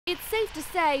It's safe to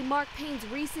say Mark Payne's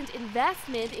recent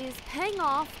investment is paying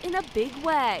off in a big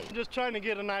way. I'm just trying to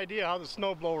get an idea how the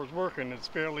snowblower is working. It's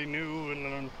fairly new, and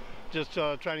I'm just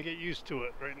trying to get used to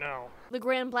it right now. The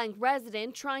Grand Blanc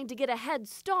resident trying to get a head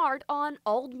start on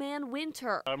Old Man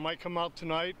Winter. I might come out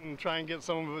tonight and try and get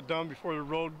some of it done before the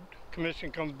road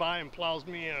commission comes by and plows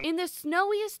me in. In the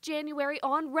snowiest January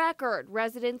on record,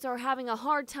 residents are having a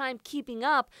hard time keeping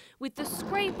up with the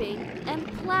scraping and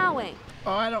plowing.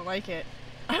 Oh, I don't like it.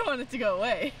 I want it to go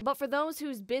away. But for those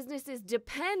whose businesses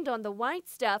depend on the white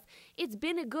stuff, it's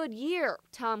been a good year.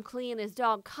 Tom Klee and his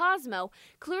dog Cosmo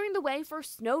clearing the way for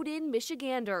snowed-in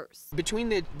Michiganders. Between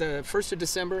the 1st of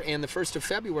December and the 1st of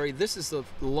February, this is the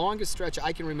longest stretch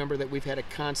I can remember that we've had a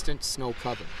constant snow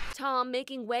cover. Tom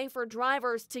making way for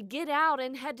drivers to get out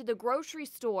and head to the grocery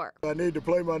store. I need to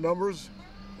play my numbers,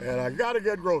 and I got a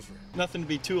good grocery. Nothing to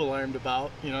be too alarmed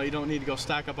about. You know, you don't need to go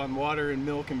stock up on water and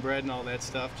milk and bread and all that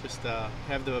stuff. Just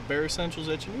have the bare essentials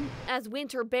that you need. As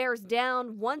winter bears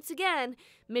down once again,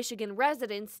 Michigan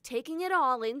residents taking it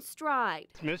all in stride.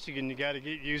 It's Michigan, you got to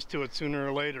get used to it sooner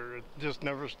or later. It just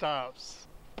never stops.